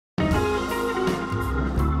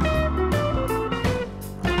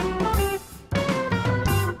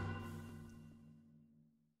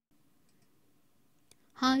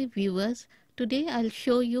Hi viewers, today I'll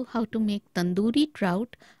show you how to make tandoori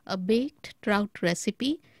trout, a baked trout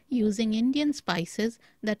recipe using Indian spices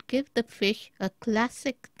that give the fish a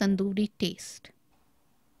classic tandoori taste.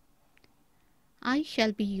 I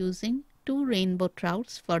shall be using 2 rainbow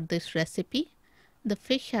trouts for this recipe. The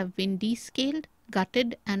fish have been descaled,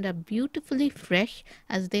 gutted and are beautifully fresh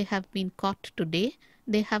as they have been caught today.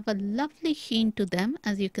 They have a lovely sheen to them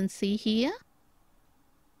as you can see here.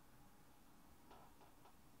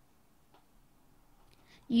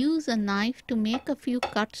 Use a knife to make a few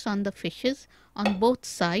cuts on the fishes on both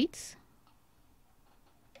sides.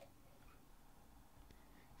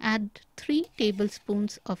 Add 3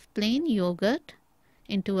 tablespoons of plain yogurt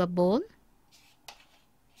into a bowl.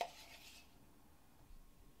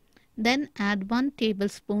 Then add 1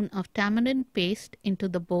 tablespoon of tamarind paste into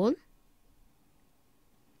the bowl.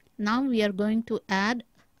 Now we are going to add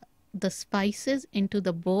the spices into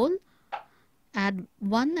the bowl. Add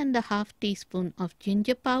 1½ teaspoon of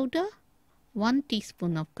ginger powder, 1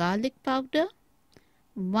 teaspoon of garlic powder,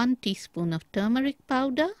 1 teaspoon of turmeric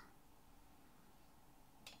powder.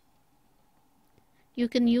 You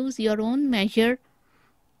can use your own measure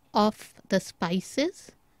of the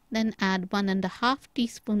spices. Then add 1½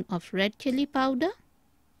 teaspoon of red chili powder.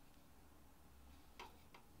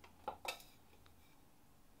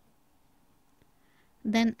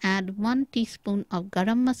 Then add 1 teaspoon of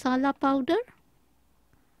garam masala powder.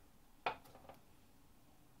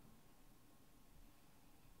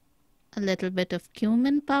 A little bit of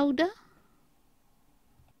cumin powder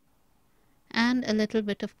and a little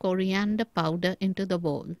bit of coriander powder into the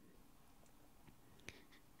bowl.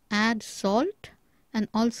 Add salt and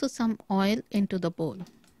also some oil into the bowl.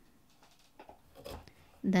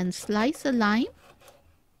 Then slice a lime.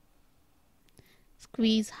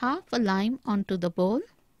 Squeeze half a lime onto the bowl.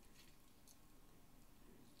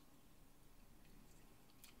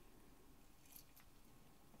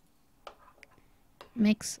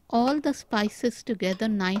 Mix all the spices together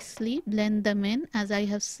nicely, blend them in. As I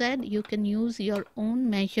have said, you can use your own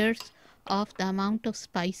measures of the amount of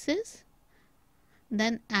spices.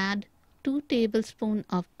 Then add 2 tablespoons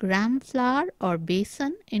of gram flour or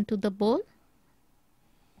besan into the bowl.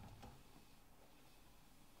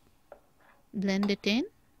 Blend it in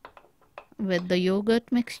with the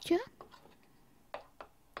yogurt mixture.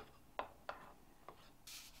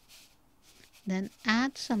 Then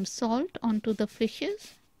add some salt onto the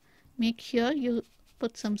fishes. Make sure you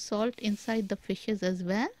put some salt inside the fishes as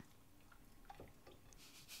well.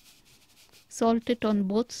 Salt it on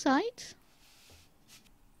both sides.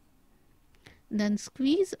 Then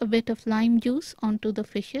squeeze a bit of lime juice onto the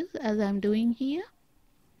fishes as I'm doing here.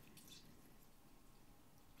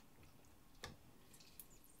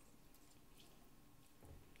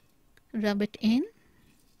 Rub it in.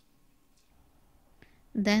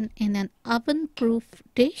 Then in an oven-proof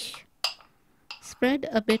dish, spread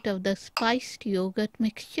a bit of the spiced yogurt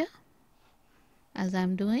mixture as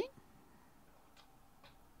I'm doing.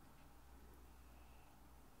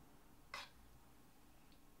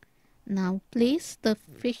 Now place the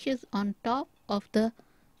fishes on top of the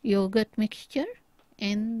yogurt mixture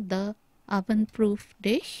in the oven-proof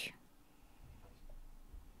dish.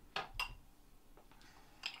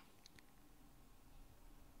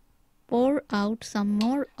 Pour out some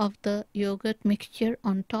more of the yogurt mixture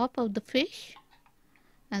on top of the fish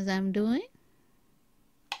as I'm doing.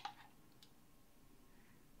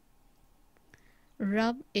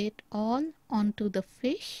 Rub it all onto the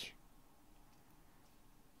fish.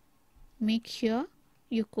 Make sure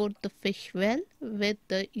you coat the fish well with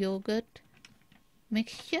the yogurt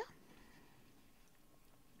mixture.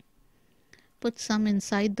 Put some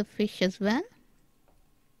inside the fish as well.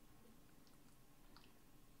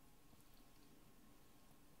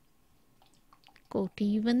 Coat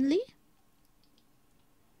evenly.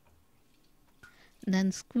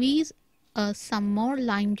 Then squeeze some more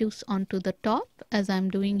lime juice onto the top as I'm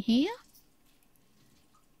doing here.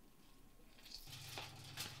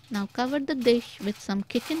 Now cover the dish with some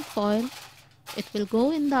kitchen foil. It will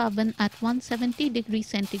go in the oven at 170 degrees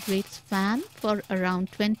centigrade fan for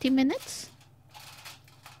around 20 minutes.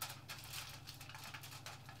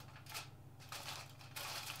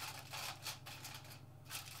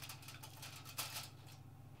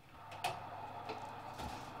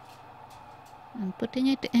 I'm putting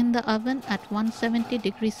it in the oven at 170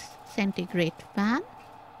 degrees centigrade fan.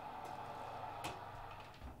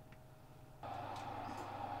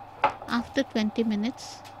 After 20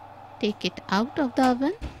 minutes, take it out of the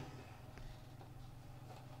oven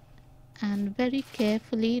and very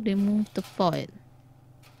carefully remove the foil.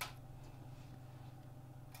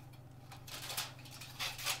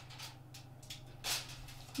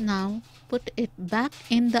 Now put it back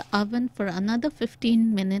in the oven for another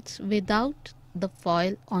 15 minutes without the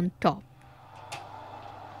foil on top.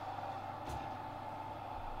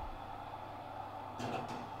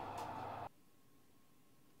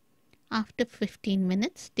 After 15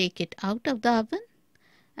 minutes, take it out of the oven.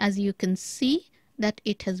 As you can see that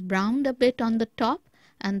it has browned a bit on the top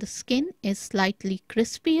and the skin is slightly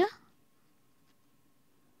crispier.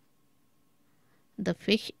 The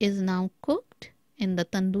fish is now cooked in the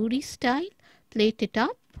tandoori style. Plate it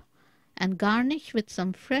up and garnish with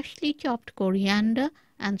some freshly chopped coriander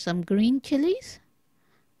and some green chilies.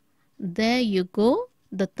 There you go.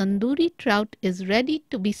 The tandoori trout is ready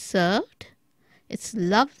to be served. It's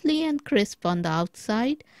lovely and crisp on the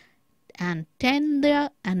outside and tender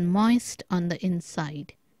and moist on the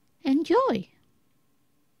inside. Enjoy!